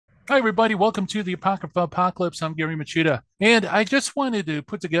Hi, everybody. Welcome to the Apocrypha Apocalypse. I'm Gary Machida, and I just wanted to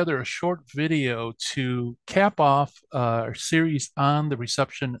put together a short video to cap off our series on the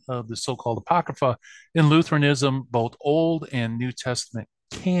reception of the so-called Apocrypha in Lutheranism, both Old and New Testament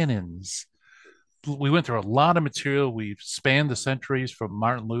canons. We went through a lot of material. We've spanned the centuries from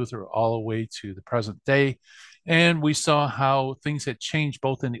Martin Luther all the way to the present day, and we saw how things had changed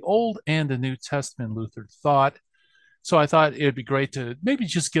both in the Old and the New Testament Lutheran thought. So I thought it'd be great to maybe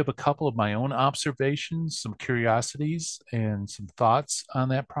just give a couple of my own observations, some curiosities, and some thoughts on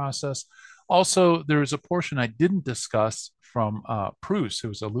that process. Also, there is a portion I didn't discuss from Prus, who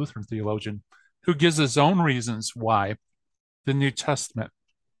was a Lutheran theologian, who gives his own reasons why the New Testament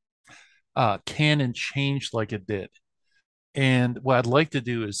canon changed like it did. And what I'd like to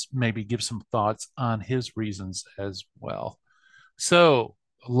do is maybe give some thoughts on his reasons as well. So,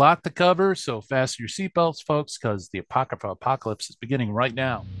 a lot to cover, so fasten your seatbelts, folks, because the Apocrypha Apocalypse is beginning right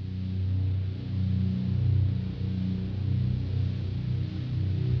now.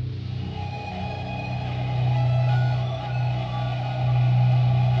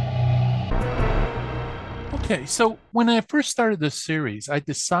 Okay, so when I first started this series, I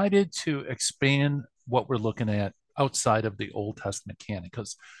decided to expand what we're looking at outside of the Old Testament canon,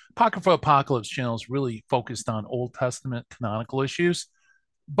 because Apocrypha Apocalypse channel is really focused on Old Testament canonical issues.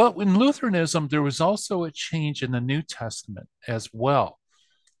 But in Lutheranism, there was also a change in the New Testament as well.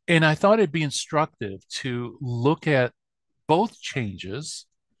 And I thought it'd be instructive to look at both changes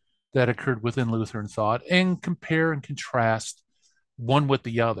that occurred within Lutheran thought and compare and contrast one with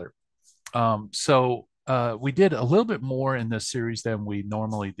the other. We did a little bit more in this series than we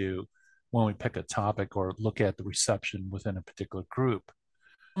normally do when we pick a topic or look at the reception within a particular group.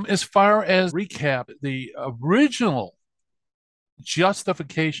 As far as recap, the original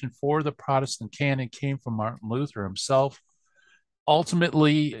justification for the Protestant canon came from Martin Luther himself.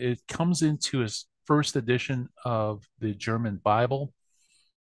 Ultimately, it comes into his first edition of the German Bible,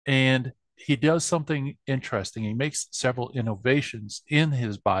 and he does something interesting. He makes several innovations in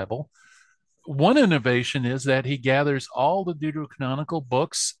his Bible. One innovation is that he gathers all the deuterocanonical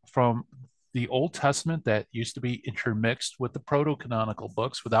books from the Old Testament that used to be intermixed with the proto-canonical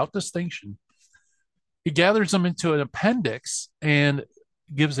books without distinction. He gathers them into an appendix and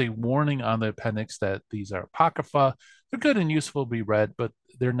gives a warning on the appendix that these are apocrypha. They're good and useful to be read, but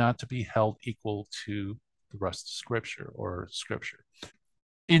they're not to be held equal to the rest of Scripture or Scripture.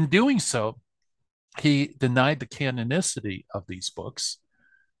 In doing so, he denied the canonicity of these books,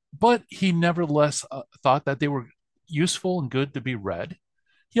 but he nevertheless thought that they were useful and good to be read.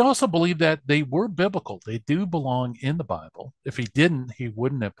 He also believed that they were biblical. They do belong in the Bible. If he didn't, he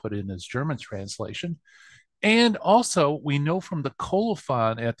wouldn't have put in his German translation. And also, we know from the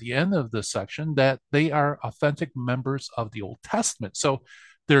colophon at the end of this section that they are authentic members of the Old Testament. So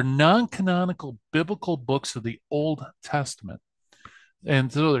they're non canonical biblical books of the Old Testament.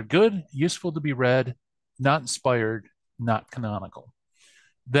 And so they're good, useful to be read, not inspired, not canonical.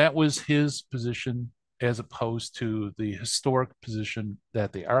 That was his position as opposed to the historic position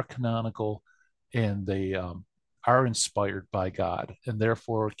that they are canonical and they are inspired by God and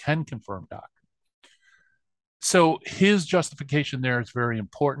therefore can confirm doctrine. So his justification there is very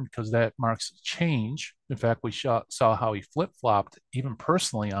important because that marks a change. In fact, we saw how he flip-flopped even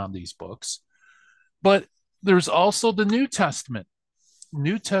personally on these books. But there's also the New Testament.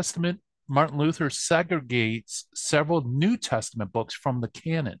 New Testament, Martin Luther segregates several New Testament books from the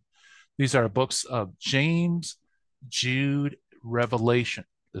canon. These are books of James, Jude, Revelation,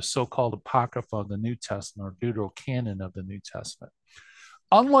 the so-called Apocrypha of the New Testament or Deuterocanon of the New Testament.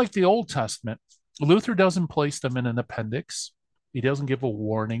 Unlike the Old Testament, Luther doesn't place them in an appendix. He doesn't give a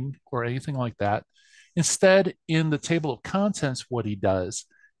warning or anything like that. Instead, in the table of contents, what he does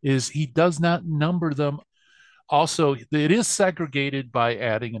is he does not number them. Also, it is segregated by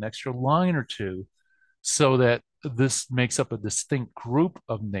adding an extra line or two so that this makes up a distinct group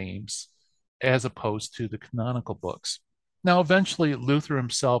of names as opposed to the canonical books. Now, eventually, Luther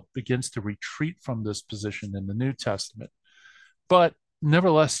himself begins to retreat from this position in the New Testament. But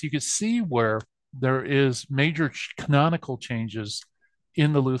nevertheless, you can see where there is major canonical changes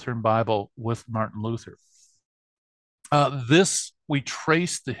in the Lutheran Bible with Martin Luther. We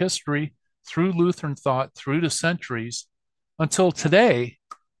trace the history through Lutheran thought, through the centuries, until today,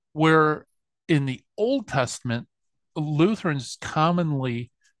 where in the Old Testament, Lutherans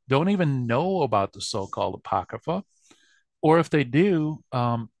commonly don't even know about the so-called Apocrypha, or if they do,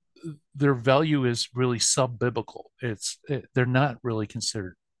 their value is really sub-biblical. They're not really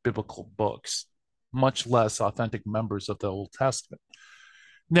considered biblical books, much less authentic members of the Old Testament.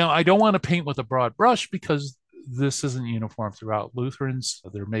 Now, I don't want to paint with a broad brush because this isn't uniform throughout Lutherans.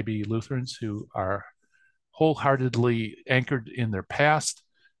 There may be Lutherans who are wholeheartedly anchored in their past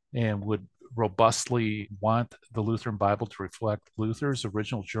and would robustly want the Lutheran Bible to reflect Luther's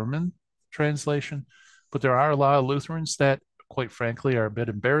original German translation. But there are a lot of Lutherans that, quite frankly, are a bit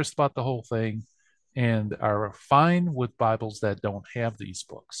embarrassed about the whole thing and are fine with Bibles that don't have these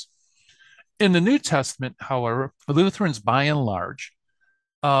books. In the New Testament, however, Lutherans by and large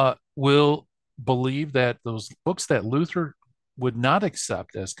will believe that those books that Luther would not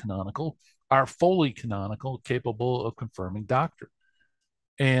accept as canonical are fully canonical, capable of confirming doctrine.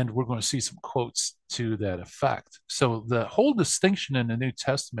 And we're going to see some quotes to that effect. So the whole distinction in the New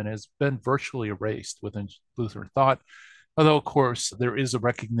Testament has been virtually erased within Lutheran thought, although, of course, there is a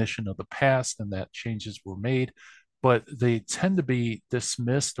recognition of the past and that changes were made, but they tend to be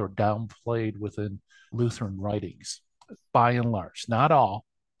dismissed or downplayed within Lutheran writings, by and large. Not all.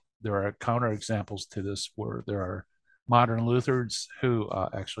 There are counterexamples to this where there are modern Lutherans who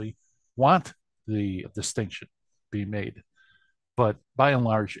actually want the distinction be made, but by and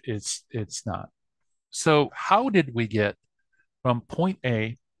large, it's not. So, how did we get from point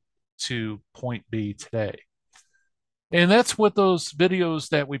A to point B today? And that's what those videos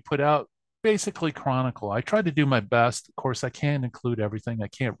that we put out basically chronicle. I tried to do my best. Of course, I can't include everything, I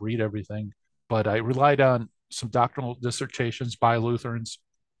can't read everything, but I relied on some doctrinal dissertations by Lutherans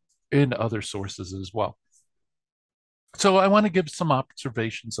and other sources as well. So, I want to give some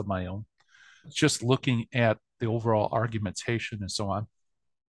observations of my own, just looking at the overall argumentation and so on.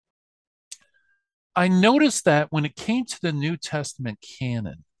 I noticed that when it came to the New Testament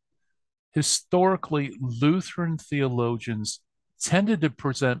canon, historically, Lutheran theologians tended to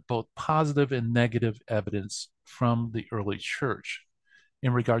present both positive and negative evidence from the early church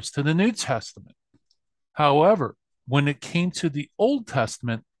in regards to the New Testament. However, when it came to the Old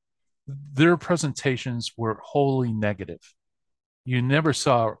Testament, their presentations were wholly negative. You never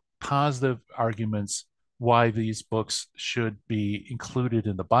saw positive arguments why these books should be included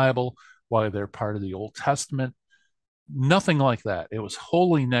in the Bible, why they're part of the Old Testament. Nothing like that. It was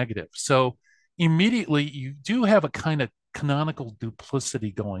wholly negative. So immediately you do have a kind of canonical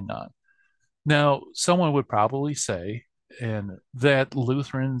duplicity going on. Now, someone would probably say, and that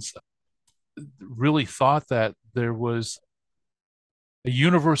Lutherans really thought that there was a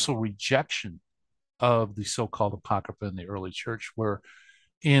universal rejection of the so-called Apocrypha in the early church, where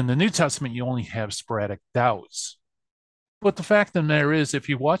in the New Testament you only have sporadic doubts. But the fact of the matter is, if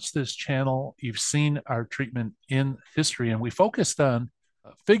you watch this channel, you've seen our treatment in history, and we focused on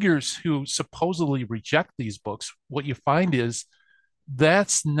figures who supposedly reject these books. What you find is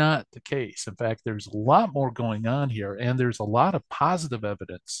that's not the case. In fact, there's a lot more going on here, and there's a lot of positive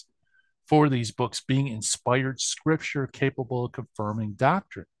evidence for these books being inspired scripture capable of confirming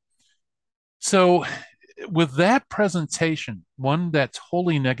doctrine. So, with that presentation, one that's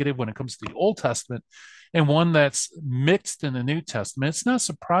wholly negative when it comes to the Old Testament and one that's mixed in the New Testament, it's not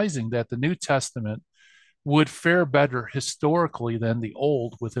surprising that the New Testament would fare better historically than the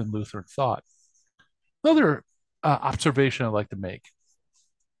Old within Lutheran thought. Another observation I'd like to make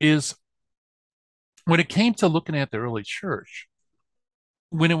is when it came to looking at the early church,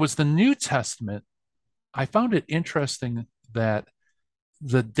 when it was the New Testament, I found it interesting that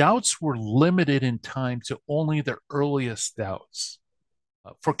the doubts were limited in time to only the earliest doubts.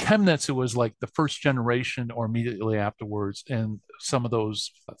 For Chemnitz, it was like the first generation or immediately afterwards, and some of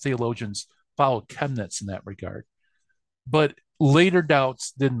those theologians followed Chemnitz in that regard. But later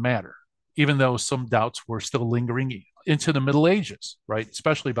doubts didn't matter, even though some doubts were still lingering into the Middle Ages, right?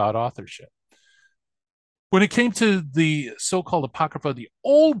 Especially about authorship. When it came to the so-called Apocrypha of the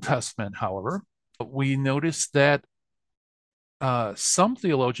Old Testament, however, we noticed that some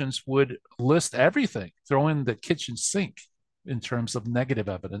theologians would list everything, throw in the kitchen sink in terms of negative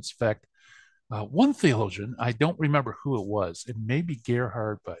evidence. In fact, one theologian, I don't remember who it was, it may be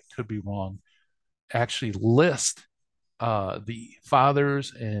Gerhard, but I could be wrong, actually list the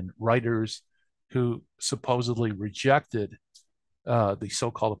fathers and writers who supposedly rejected the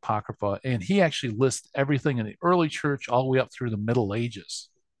so-called Apocrypha, and he actually lists everything in the early church all the way up through the Middle Ages,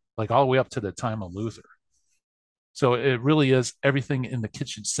 like all the way up to the time of Luther. So it really is everything in the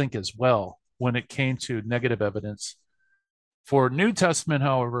kitchen sink as well when it came to negative evidence. For New Testament,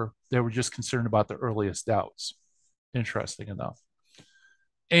 however, they were just concerned about the earliest doubts. Interesting enough.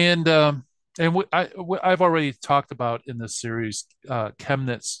 And I've already talked about in this series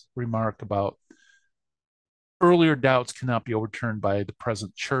Chemnitz's remark about earlier doubts cannot be overturned by the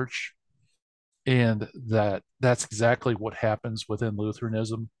present church, and that's exactly what happens within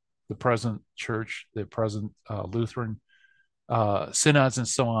Lutheranism. The present church, the present Lutheran synods, and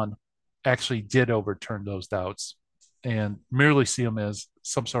so on, actually did overturn those doubts and merely see them as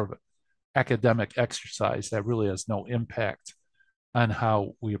some sort of academic exercise that really has no impact on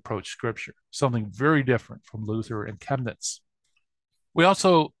how we approach Scripture. Something very different from Luther and Chemnitz. We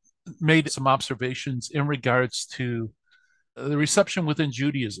also made some observations in regards to the reception within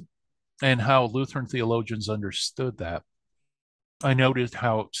Judaism and how Lutheran theologians understood that. I noticed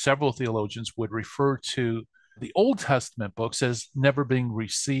how several theologians would refer to the Old Testament books as never being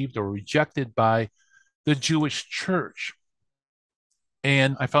received or rejected by the Jewish church.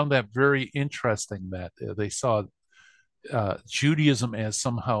 And I found that very interesting that they saw Judaism as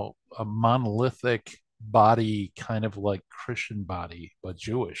somehow a monolithic body, kind of like Christian body, but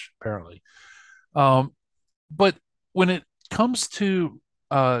Jewish, apparently. Um, but when it comes to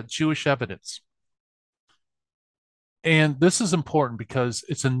Jewish evidence, and this is important because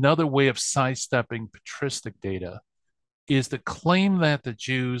it's another way of sidestepping patristic data, is to claim that the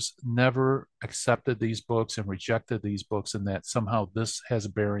Jews never accepted these books and rejected these books, and that somehow this has a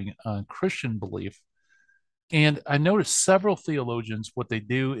bearing on Christian belief. And I noticed several theologians, what they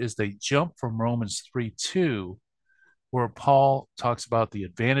do is they jump from Romans 3:2, where Paul talks about the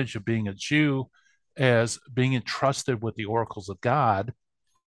advantage of being a Jew as being entrusted with the oracles of God,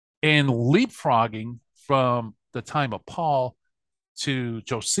 and leapfrogging from the time of Paul to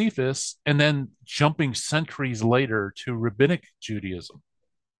Josephus, and then jumping centuries later to rabbinic Judaism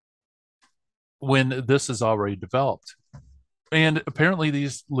when this is already developed. And apparently,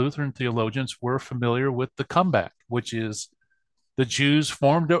 these Lutheran theologians were familiar with the comeback, which is the Jews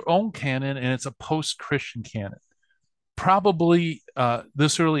formed their own canon, and it's a post Christian canon. Probably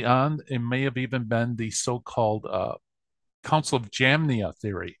this early on, it may have even been the so called Council of Jamnia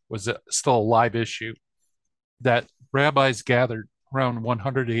theory, was still a live issue that rabbis gathered around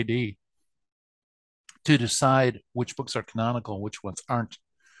 100 AD to decide which books are canonical and which ones aren't.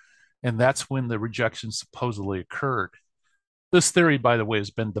 And that's when the rejection supposedly occurred. This theory, by the way,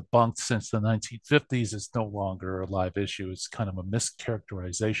 has been debunked since the 1950s. It's no longer a live issue. It's kind of a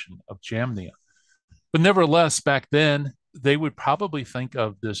mischaracterization of Jamnia. But nevertheless, back then, they would probably think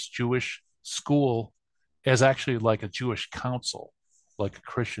of this Jewish school as actually like a Jewish council, like a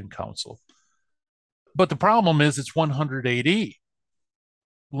Christian council. But the problem is it's 100 AD,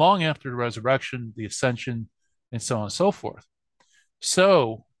 long after the resurrection, the ascension, and so on and so forth.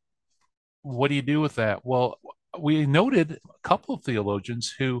 So, what do you do with that? Well, we noted a couple of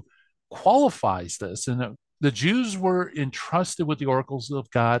theologians who qualifies this, and the Jews were entrusted with the oracles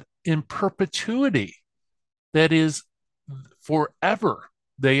of God in perpetuity. That is, forever.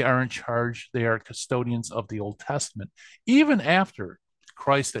 They are in charge. They are custodians of the Old Testament, even after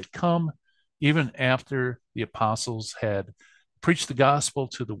Christ had come, even after the apostles had preached the gospel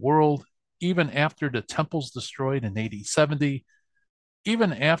to the world, even after the temple's destroyed in AD 70,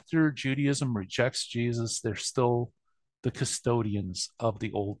 even after Judaism rejects Jesus, they're still the custodians of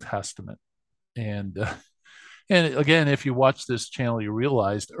the Old Testament. And again, if you watch this channel, you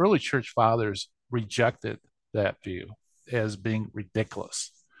realize the early church fathers rejected that view as being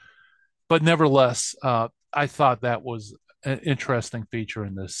ridiculous. But nevertheless, I thought that was an interesting feature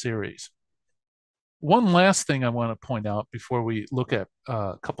in this series. One last thing I want to point out before we look at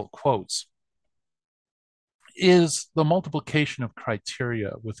a couple of quotes is the multiplication of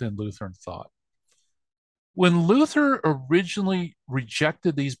criteria within Lutheran thought. When Luther originally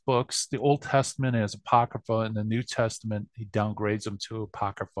rejected these books, the Old Testament as Apocrypha and the New Testament, he downgrades them to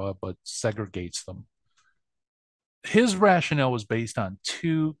Apocrypha but segregates them. His rationale was based on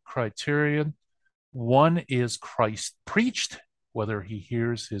two criteria. One is Christ preached, whether he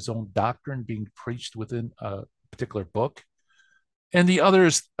hears his own doctrine being preached within a particular book. And the other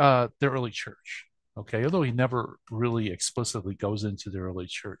is the early church. Okay, although he never really explicitly goes into the early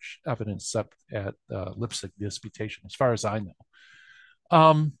church evidence except at Leipzig Disputation, as far as I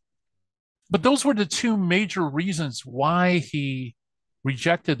know. But those were the two major reasons why he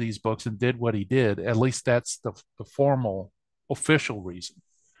rejected these books and did what he did. At least that's the formal, official reason.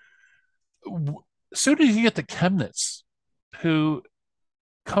 So did you get to Chemnitz, who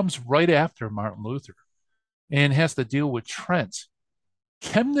comes right after Martin Luther and has to deal with Trent.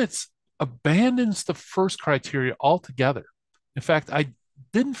 Chemnitz abandons the first criteria altogether. In fact, I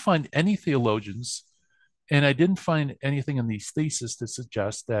didn't find any theologians, and I didn't find anything in these theses to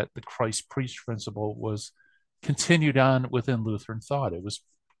suggest that the Christ preached principle was continued on within Lutheran thought. It was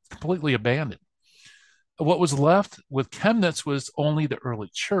completely abandoned. What was left with Chemnitz was only the early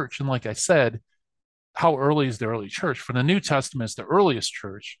church. And like I said, how early is the early church? For the New Testament, it's the earliest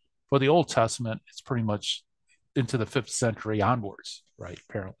church. For the Old Testament, it's pretty much into the 5th century onwards, right?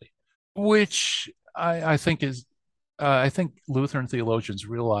 Apparently, which I think is, I think Lutheran theologians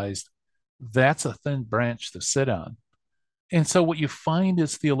realized that's a thin branch to sit on. And so what you find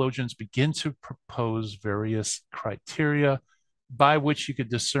is theologians begin to propose various criteria by which you could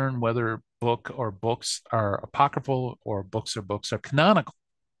discern whether book or books are apocryphal or books are canonical.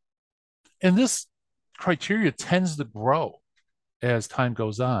 And this criteria tends to grow as time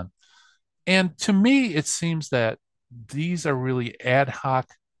goes on. And to me, it seems that these are really ad hoc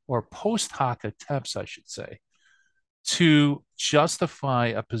or post hoc attempts, I should say, to justify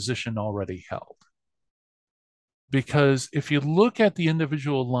a position already held. Because if you look at the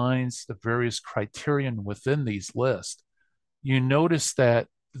individual lines, the various criterion within these lists, you notice that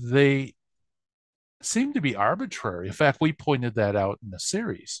they seem to be arbitrary. In fact, we pointed that out in the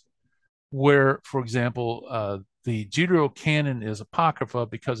series, where, for example, the Deuterocanon is Apocrypha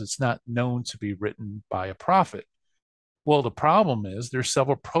because it's not known to be written by a prophet. Well, the problem is there's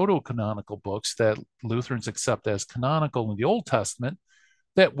several proto-canonical books that Lutherans accept as canonical in the Old Testament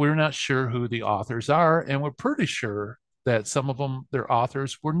that we're not sure who the authors are, and we're pretty sure that some of them, their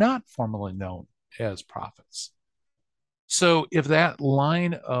authors, were not formally known as prophets. So if that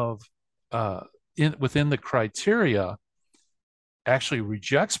line of within the criteria actually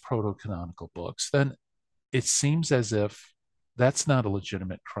rejects proto-canonical books, then it seems as if that's not a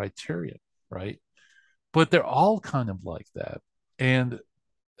legitimate criterion, right? But they're all kind of like that. And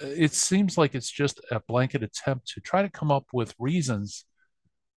it seems like it's just a blanket attempt to try to come up with reasons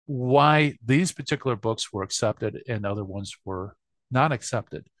why these particular books were accepted and other ones were not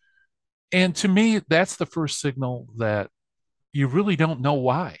accepted. And to me, that's the first signal that you really don't know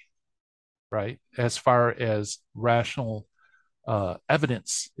why, right? As far as rational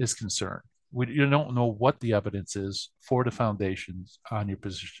evidence is concerned. You don't know what the evidence is for the foundations on your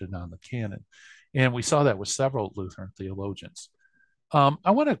position on the canon. And we saw that with several Lutheran theologians.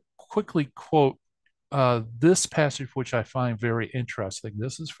 I want to quickly quote this passage, which I find very interesting.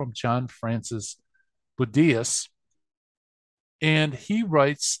 This is from John Francis Budius, and he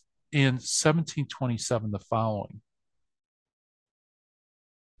writes in 1727 the following.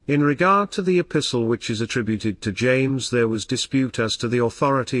 In regard to the epistle which is attributed to James, there was dispute as to the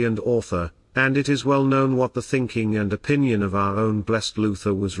authority and author, and it is well known what the thinking and opinion of our own blessed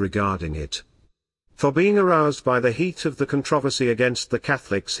Luther was regarding it. For being aroused by the heat of the controversy against the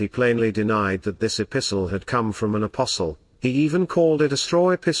Catholics, he plainly denied that this epistle had come from an apostle. He even called it a straw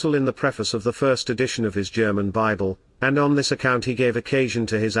epistle in the preface of the first edition of his German Bible, and on this account he gave occasion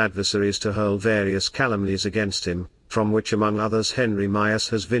to his adversaries to hurl various calumnies against him, from which among others Henry Myers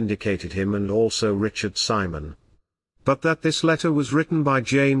has vindicated him and also Richard Simon. But that this letter was written by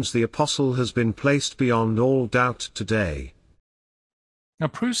James the Apostle has been placed beyond all doubt today. Now,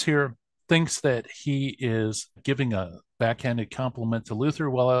 Proust here thinks that he is giving a backhanded compliment to Luther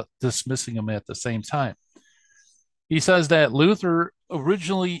while dismissing him at the same time. He says that Luther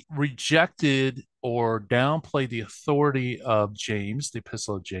originally rejected or downplayed the authority of James, the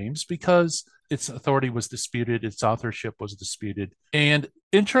Epistle of James, because its authority was disputed, its authorship was disputed. And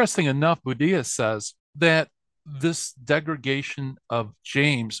interesting enough, Budius says that this degradation of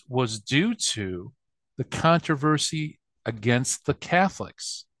James was due to the controversy against the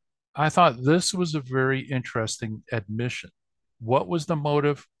Catholics. I thought this was a very interesting admission. What was the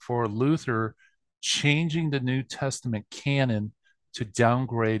motive for Luther changing the New Testament canon to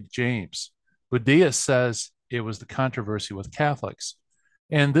downgrade James? Budius says it was the controversy with Catholics.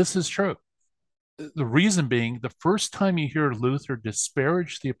 And this is true. The reason being, the first time you hear Luther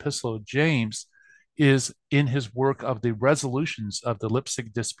disparage the Epistle of James is in his work of the resolutions of the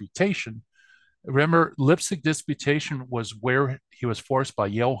Leipzig Disputation. Remember, Leipzig Disputation was where he was forced by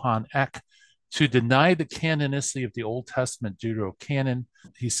Johann Eck to deny the canonicity of the Old Testament Deuterocanon.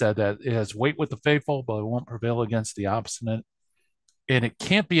 He said that it has weight with the faithful, but it won't prevail against the obstinate, and it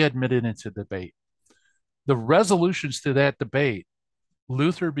can't be admitted into debate. The resolutions to that debate,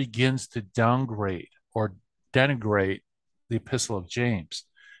 Luther begins to downgrade or denigrate the Epistle of James.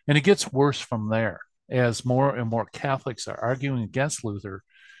 And it gets worse from there. As more and more Catholics are arguing against Luther,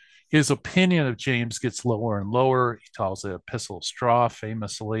 his opinion of James gets lower and lower. He calls the Epistle of Straw,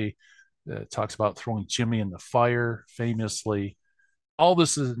 famously. Talks about throwing Jimmy in the fire, famously. All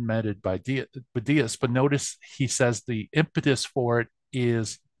this is admitted by Budius, but notice he says the impetus for it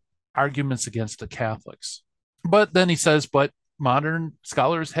is arguments against the Catholics. But then he says, but modern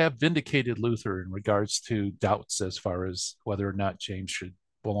scholars have vindicated Luther in regards to doubts as far as whether or not James should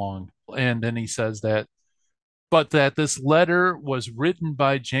belong. And then he says that, but that this letter was written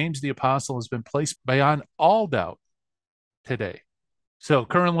by James the Apostle has been placed beyond all doubt today. So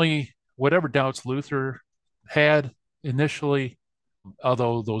currently, whatever doubts Luther had initially,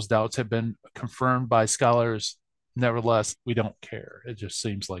 although those doubts have been confirmed by scholars, nevertheless, we don't care. It just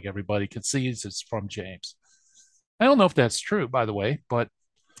seems like everybody concedes it's from James. I don't know if that's true, by the way, but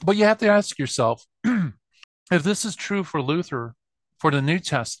you have to ask yourself if this is true for Luther for the New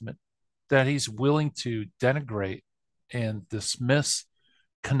Testament, that he's willing to denigrate and dismiss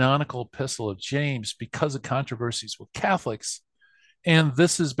canonical epistle of James because of controversies with Catholics, and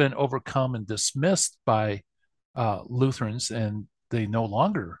this has been overcome and dismissed by Lutherans, and they no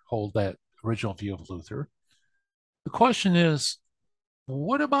longer hold that original view of Luther. The question is,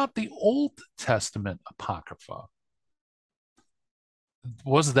 what about the Old Testament Apocrypha?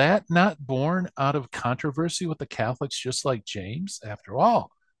 Was that not born out of controversy with the Catholics, just like James? After all,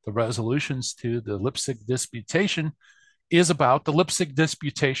 the resolutions to the Leipzig Disputation is about the Leipzig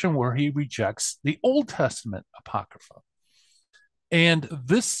Disputation, where he rejects the Old Testament Apocrypha. And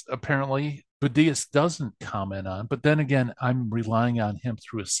this apparently Budaeus doesn't comment on, but then again, I'm relying on him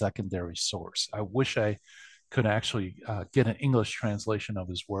through a secondary source. I wish I could actually get an English translation of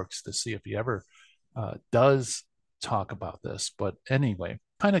his works to see if he ever does talk about this. But anyway,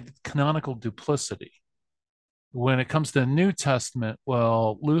 kind of canonical duplicity. When it comes to the New Testament,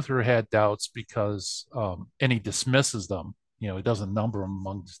 well, Luther had doubts because, and he dismisses them. You know, he doesn't number them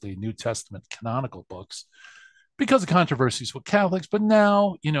amongst the New Testament canonical books because of controversies with Catholics. But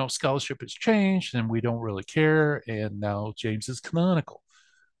now, you know, scholarship has changed and we don't really care. And now James is canonical.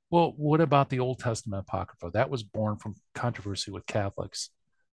 Well, what about the Old Testament Apocrypha? That was born from controversy with Catholics.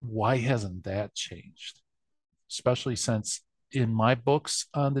 Why hasn't that changed? Especially since in my books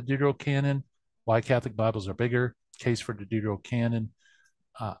on the Deuterocanon, why Catholic Bibles are bigger, case for the Deuterocanon,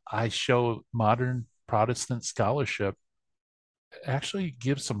 I show modern Protestant scholarship actually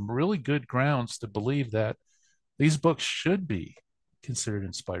gives some really good grounds to believe that these books should be considered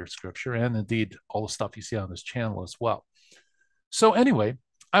inspired scripture, and indeed all the stuff you see on this channel as well. So anyway,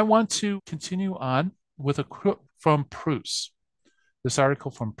 I want to continue on with a quote from Proust. This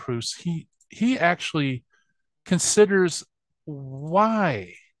article from Proust, he actually considers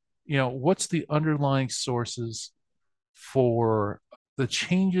why, you know, what's the underlying sources for the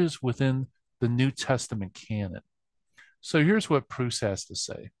changes within the New Testament canon. So here's what Proust has to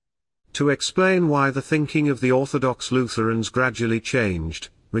say. To explain why the thinking of the Orthodox Lutherans gradually changed,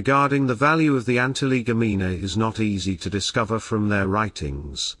 regarding the value of the Antilegomena is not easy to discover from their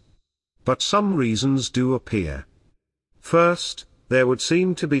writings. But some reasons do appear. First, there would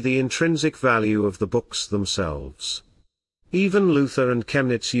seem to be the intrinsic value of the books themselves. Even Luther and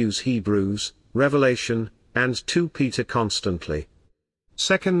Chemnitz use Hebrews, Revelation, and 2 Peter constantly.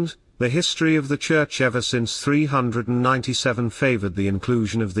 Second, the history of the Church ever since 397 favored the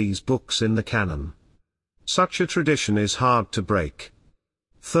inclusion of these books in the canon. Such a tradition is hard to break.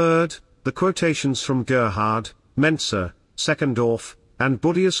 Third, the quotations from Gerhard, Mentzer, Seckendorf, and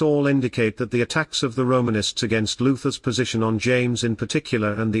Budaeus all indicate that the attacks of the Romanists against Luther's position on James in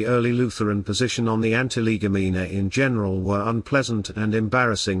particular and the early Lutheran position on the Antilegomena in general were unpleasant and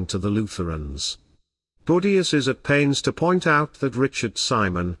embarrassing to the Lutherans. Budaeus is at pains to point out that Richard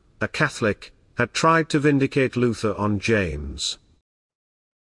Simon, a Catholic, had tried to vindicate Luther on James.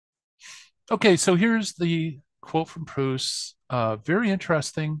 Okay, so here's the quote from Proust. Very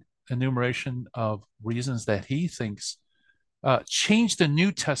interesting enumeration of reasons that he thinks changed the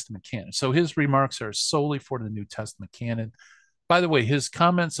New Testament canon. So his remarks are solely for the New Testament canon. By the way, his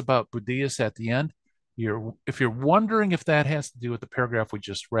comments about Budaeus at the end, if you're wondering if that has to do with the paragraph we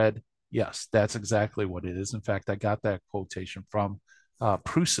just read, yes, that's exactly what it is. In fact, I got that quotation from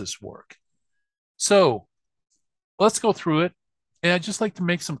Proust's work. So let's go through it. And I'd just like to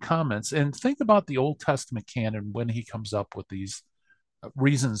make some comments and think about the Old Testament canon when he comes up with these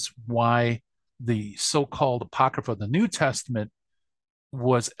reasons why the so-called Apocrypha of the New Testament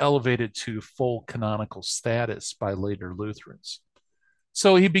was elevated to full canonical status by later Lutherans.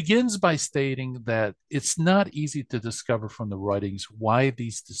 So he begins by stating that it's not easy to discover from the writings why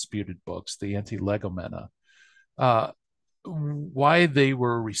these disputed books, the Antilegomena, why they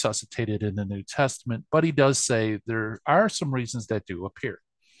were resuscitated in the New Testament, but he does say there are some reasons that do appear.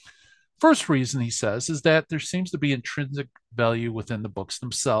 First reason, he says, is that there seems to be intrinsic value within the books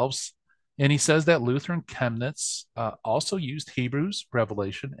themselves. And he says that Luther and Chemnitz also used Hebrews,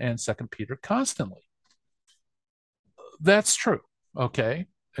 Revelation, and 2 Peter constantly. That's true, okay?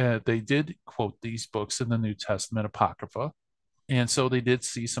 They did quote these books in the New Testament Apocrypha, and so they did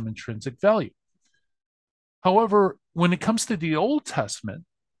see some intrinsic value. However, when it comes to the Old Testament,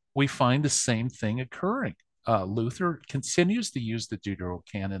 we find the same thing occurring. Luther continues to use the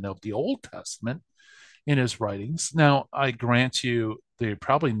Deuterocanon of the Old Testament in his writings. Now, I grant you, they're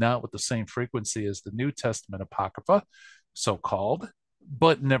probably not with the same frequency as the New Testament Apocrypha, so-called,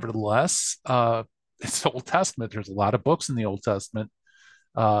 but nevertheless, it's the Old Testament. There's a lot of books in the Old Testament.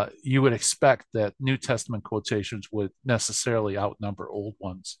 You would expect that New Testament quotations would necessarily outnumber old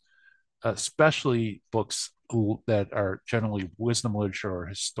ones, especially books that are generally wisdom literature or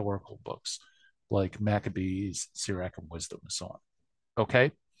historical books like Maccabees, Sirach, and Wisdom, and so on.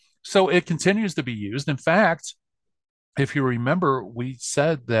 Okay. So it continues to be used. In fact, if you remember, we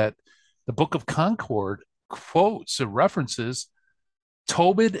said that the Book of Concord quotes and references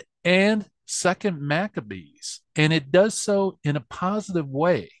Tobit and Second Maccabees, and it does so in a positive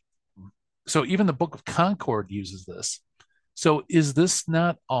way. So even the Book of Concord uses this. So is this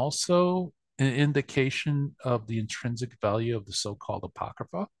not also an indication of the intrinsic value of the so-called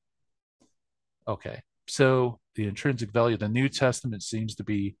Apocrypha? Okay. So the intrinsic value of the New Testament seems to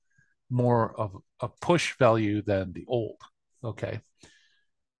be more of a push value than the old. Okay.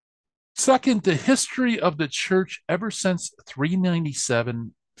 Second, the history of the church ever since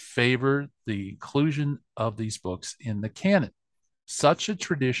 397 favored the inclusion of these books in the canon. Such a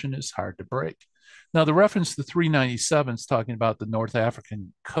tradition is hard to break. Now, the reference to 397 is talking about the North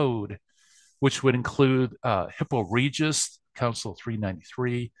African Code, which would include Hippo Regius, Council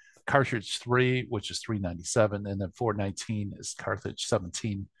 393, Carthage 3, which is 397, and then 419 is Carthage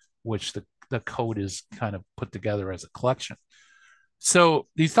 17, which the code is kind of put together as a collection. So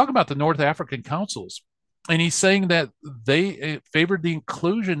he's talking about the North African councils, and he's saying that they favored the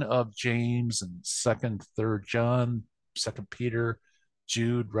inclusion of James and Second, Third John, Second Peter,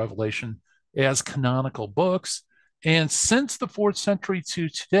 Jude, Revelation as canonical books. And since the fourth century to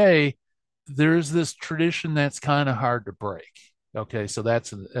today, there's this tradition that's kind of hard to break. Okay, so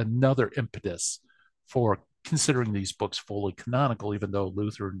that's another impetus for considering these books fully canonical, even though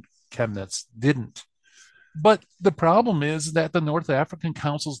Luther and Chemnitz didn't. But the problem is that the North African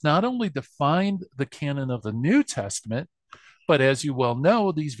councils not only defined the canon of the New Testament, but as you well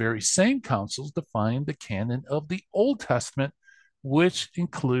know, these very same councils defined the canon of the Old Testament, which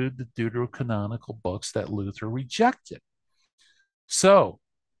include the deuterocanonical books that Luther rejected. So,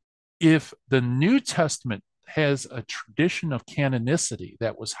 if the New Testament has a tradition of canonicity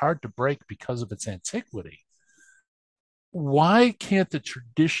that was hard to break because of its antiquity, why can't the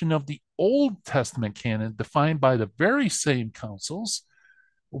tradition of the Old Testament canon, defined by the very same councils,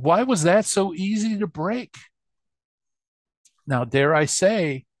 why was that so easy to break? Now, dare I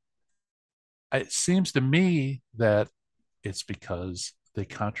say, it seems to me that it's because they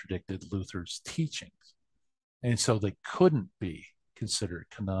contradicted Luther's teachings. And so they couldn't be considered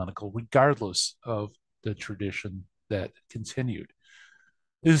canonical, regardless of the tradition that continued.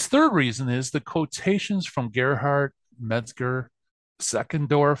 His third reason is the quotations from Gerhard, Metzger,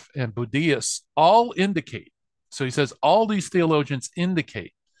 Seckendorf, and Budaeus all indicate, so he says, all these theologians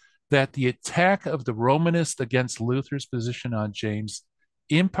indicate that the attack of the Romanists against Luther's position on James,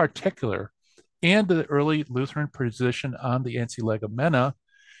 in particular, and the early Lutheran position on the Antilegomena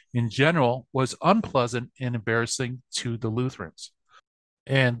in general, was unpleasant and embarrassing to the Lutherans.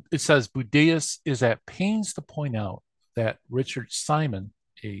 And it says Budaeus is at pains to point out that Richard Simon,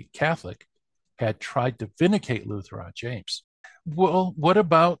 a Catholic, had tried to vindicate Luther on James. Well, what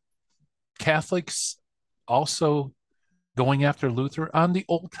about Catholics also going after Luther on the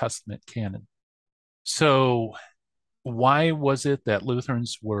Old Testament canon? So, why was it that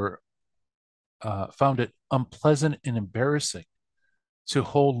Lutherans were found it unpleasant and embarrassing to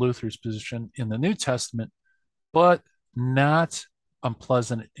hold Luther's position in the New Testament, but not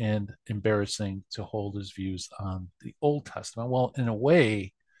unpleasant and embarrassing to hold his views on the Old Testament? Well, in a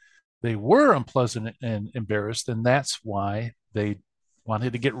way, they were unpleasant and embarrassed, and that's why they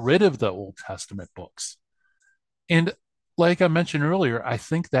wanted to get rid of the Old Testament books. And like I mentioned earlier, I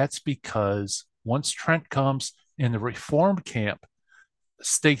think that's because once Trent comes and the Reformed camp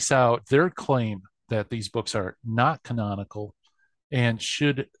stakes out their claim that these books are not canonical and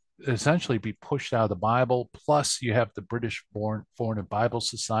should essentially be pushed out of the Bible. Plus, you have the British Foreign and Bible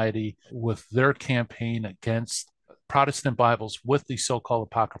Society with their campaign against Protestant Bibles with the so-called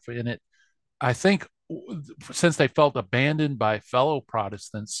Apocrypha in it. I think since they felt abandoned by fellow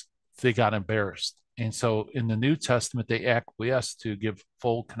Protestants, they got embarrassed. And so in the New Testament, they acquiesced to give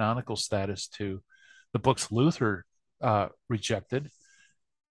full canonical status to the books Luther rejected,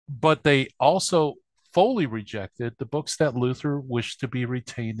 but they also fully rejected the books that Luther wished to be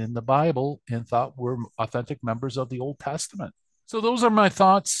retained in the Bible and thought were authentic members of the Old Testament. So those are my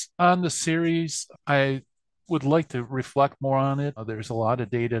thoughts on the series. I would like to reflect more on it. There's a lot of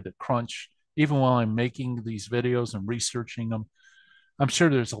data to crunch. Even while I'm making these videos and researching them, I'm sure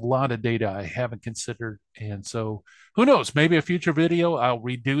there's a lot of data I haven't considered. And so who knows, maybe a future video, I'll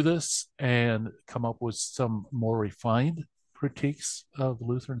redo this and come up with some more refined critiques of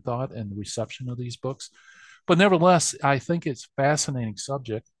Lutheran thought and the reception of these books. But nevertheless, I think it's a fascinating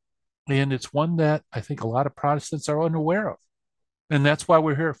subject. And it's one that I think a lot of Protestants are unaware of. And that's why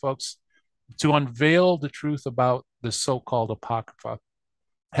we're here, folks, to unveil the truth about the so called Apocrypha,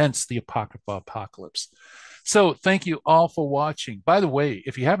 hence the Apocrypha apocalypse. So thank you all for watching. By the way,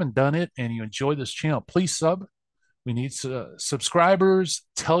 if you haven't done it and you enjoy this channel, please sub. We need subscribers.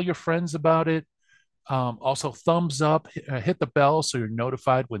 Tell your friends about it. Also, thumbs up, hit the bell so you're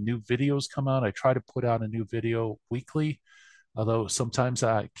notified when new videos come out. I try to put out a new video weekly, although sometimes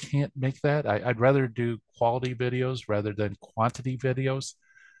I can't make that. I'd rather do quality videos rather than quantity videos.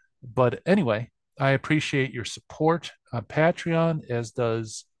 But anyway, I appreciate your support on Patreon, as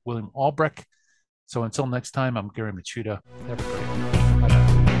does William Albrecht. So until next time, I'm Gary Machuda. Have a great one.